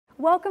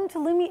Welcome to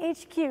Lumi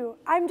HQ.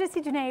 I'm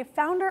Jessie Janae,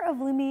 founder of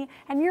Lumi,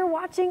 and you're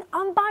watching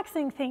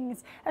Unboxing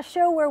Things, a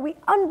show where we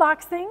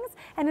unbox things,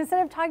 and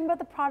instead of talking about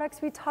the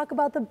products, we talk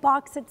about the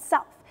box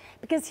itself.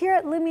 Because here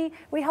at Lumi,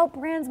 we help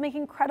brands make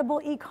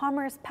incredible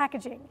e-commerce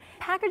packaging.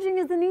 Packaging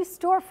is the new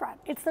storefront.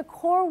 It's the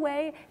core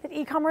way that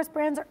e-commerce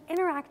brands are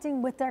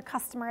interacting with their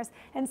customers,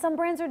 and some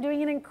brands are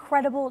doing an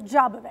incredible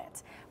job of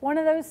it. One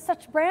of those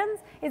such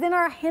brands is in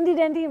our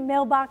handy-dandy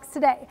mailbox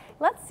today.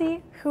 Let's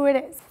see who it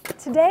is.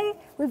 Today,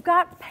 we've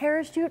got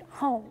Parachute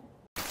Home.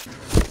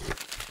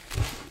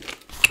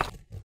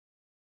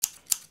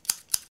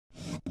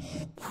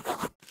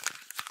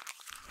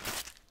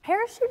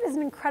 Parachute is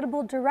an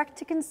incredible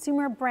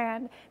direct-to-consumer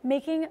brand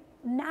making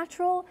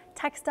natural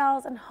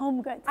textiles and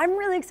home goods. I'm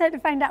really excited to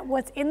find out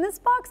what's in this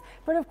box,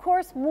 but of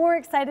course more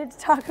excited to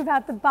talk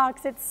about the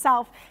box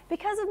itself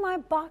because of my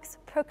box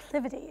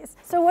proclivities.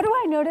 So what do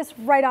I notice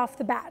right off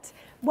the bat?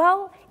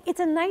 Well, it's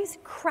a nice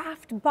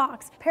craft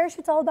box.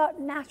 Parachute's all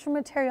about natural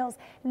materials,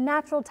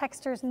 natural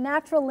textures,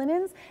 natural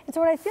linens. And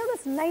so when I feel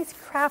this nice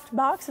craft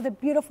box with a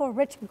beautiful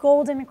rich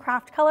golden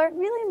craft color, it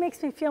really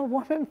makes me feel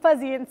warm and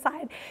fuzzy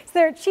inside. So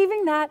they're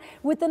achieving that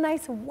with the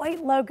nice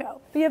white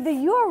logo. We have the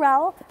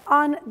URL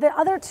on the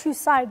other two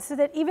sides so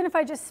that even if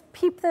I just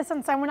peep this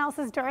on someone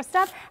else's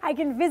doorstep, I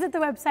can visit the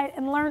website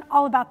and learn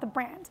all about the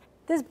brand.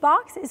 This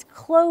box is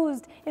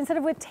closed instead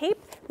of with tape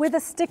with a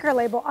sticker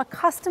label, a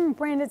custom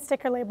branded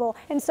sticker label.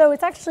 And so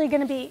it's actually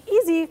going to be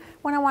easy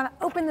when I want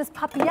to open this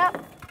puppy up.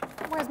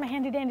 Where's my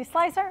handy dandy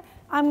slicer?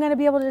 I'm going to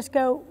be able to just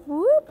go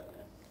whoop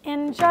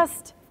and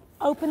just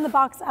open the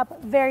box up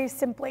very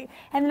simply.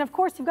 And then of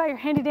course you've got your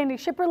handy dandy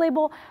shipper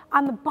label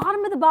on the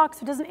bottom of the box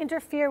so it doesn't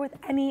interfere with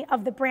any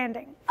of the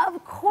branding.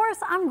 Of course,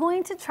 I'm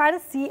going to try to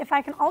see if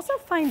I can also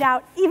find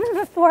out, even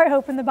before I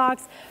open the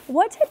box,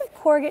 what type of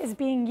corrugate is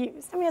being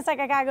used. I mean, it's like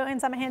I gotta go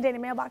inside my handy dandy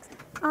mailbox.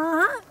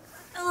 I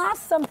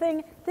lost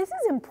something. This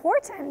is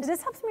important.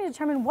 This helps me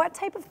determine what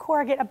type of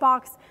corrugate a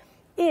box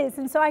is.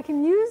 And so I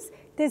can use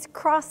this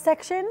cross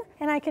section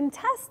and I can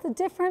test the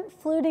different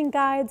fluting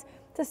guides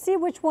to see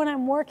which one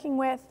I'm working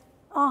with.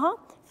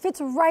 Fits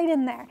right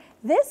in there.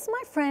 This,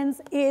 my friends,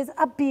 is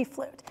a B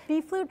flute.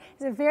 B flute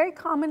is a very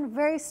common,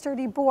 very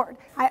sturdy board.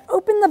 I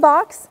open the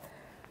box.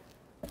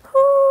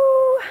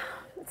 Whoo,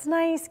 it's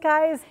nice,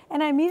 guys.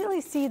 And I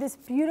immediately see this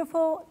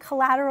beautiful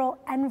Collateral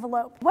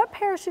envelope. What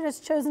Parachute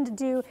has chosen to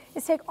do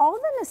is take all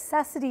the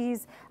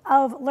necessities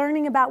of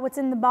learning about what's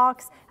in the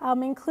box,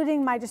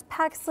 including my just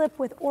pack slip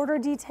with order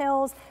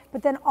details,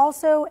 but then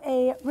also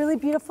a really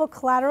beautiful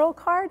Collateral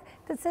card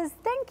that says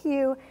thank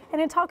you, and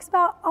it talks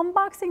about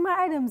unboxing my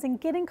items and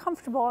getting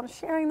comfortable and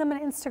sharing them on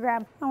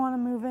Instagram. I want to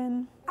move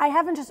in. I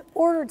haven't just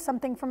ordered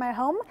something for my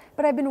home,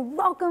 but I've been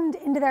welcomed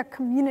into their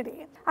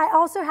community. I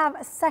also have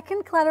a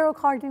second Collateral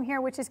card in here,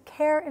 which is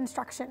care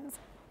instructions.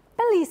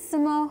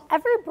 Bellissimo.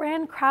 Every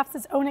brand crafts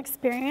its own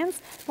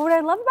experience, but what I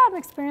love about an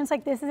experience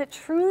like this is it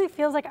truly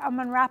feels like I'm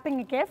unwrapping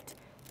a gift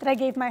that I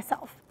gave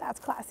myself. That's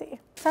classy.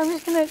 So I'm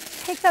just gonna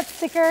take that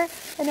sticker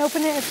and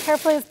open it as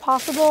carefully as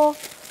possible.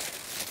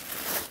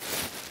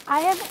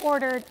 I have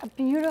ordered a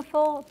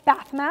beautiful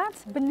bath mat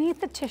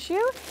beneath the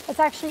tissue. It's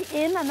actually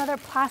in another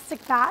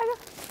plastic bag,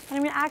 and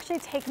I'm gonna actually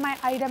take my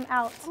item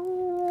out.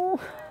 Ooh.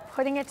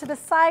 Putting it to the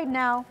side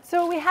now.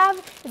 So what we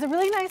have is a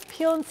really nice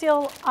peel and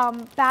seal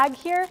bag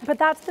here, but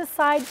that's the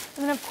side.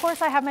 And then of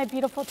course I have my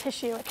beautiful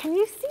tissue. Can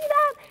you see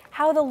that?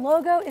 How the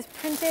logo is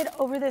printed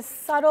over this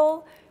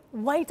subtle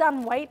white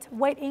on white,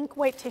 white ink,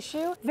 white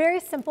tissue. Very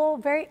simple,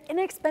 very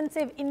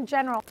inexpensive in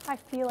general. I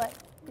feel it.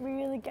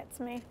 Really gets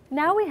me.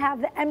 Now we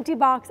have the empty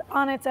box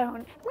on its own.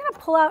 I'm gonna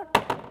pull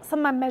out some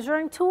of my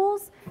measuring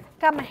tools.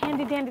 Got my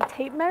handy dandy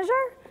tape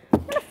measure.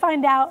 I'm gonna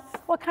find out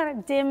what kind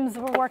of dims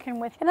we're working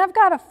with. And I've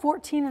got a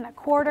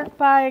 14¼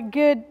 by a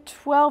good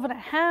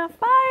 12½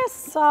 by a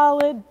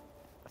solid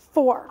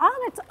 4.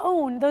 On its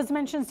own, those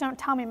dimensions don't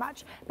tell me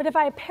much. But if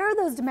I pair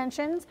those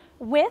dimensions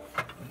with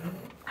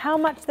how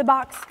much the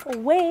box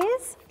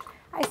weighs,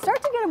 I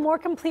start to get a more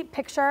complete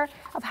picture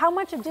of how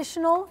much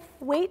additional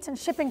weight and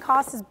shipping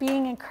costs is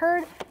being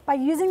incurred by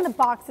using the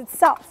box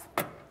itself.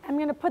 I'm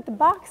gonna put the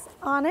box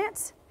on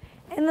it,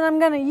 and then I'm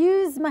gonna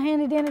use my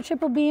handy dandy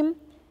triple beam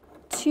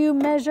to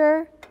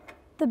measure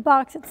the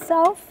box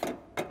itself.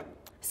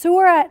 So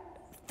we're at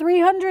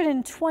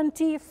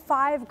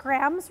 325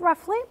 grams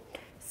roughly.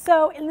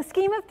 So in the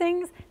scheme of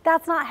things,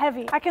 that's not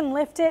heavy. I can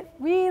lift it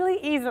really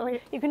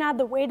easily. You can add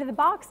the weight of the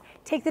box,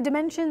 take the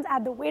dimensions,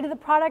 add the weight of the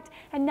product,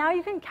 and now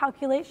you can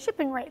calculate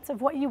shipping rates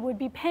of what you would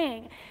be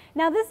paying.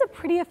 Now this is a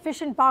pretty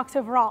efficient box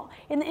overall.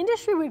 In the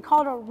industry, we'd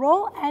call it a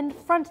roll end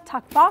front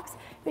tuck box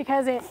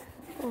because it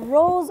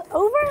rolls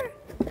over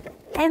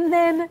and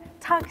then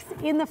tucks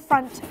in the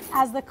front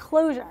as the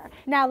closure.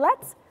 Now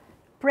let's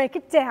break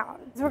it down.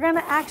 So we're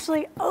gonna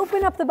actually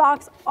open up the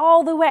box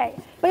all the way.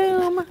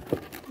 Boom,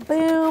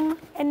 boom.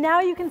 And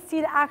now you can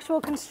see the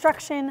actual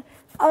construction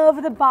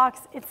of the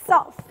box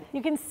itself.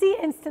 You can see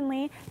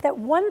instantly that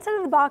one side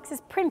of the box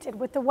is printed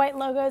with the white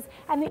logos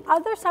and the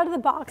other side of the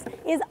box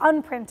is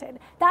unprinted.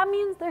 That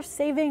means they're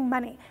saving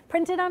money.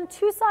 Printed on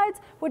two sides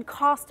would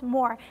cost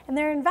more, and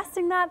they're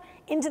investing that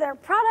into their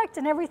product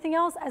and everything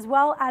else, as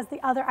well as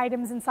the other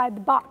items inside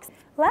the box.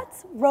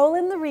 Let's roll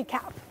in the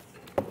recap.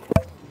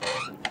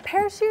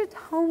 Parachute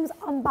Home's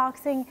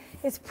unboxing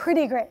is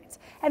pretty great,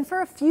 and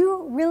for a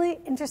few really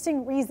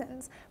interesting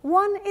reasons.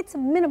 One, it's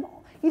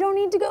minimal. You don't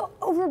need to go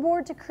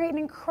overboard to create an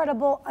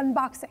incredible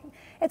unboxing.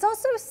 It's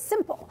also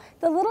simple.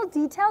 The little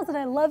details that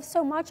I love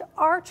so much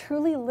are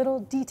truly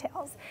little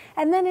details.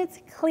 And then it's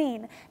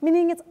clean,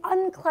 meaning it's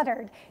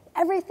uncluttered.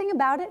 Everything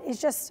about it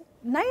is just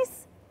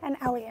nice and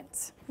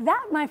elegant.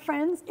 That, my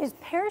friends, is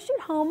Parachute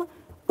Home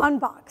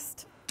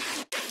Unboxed.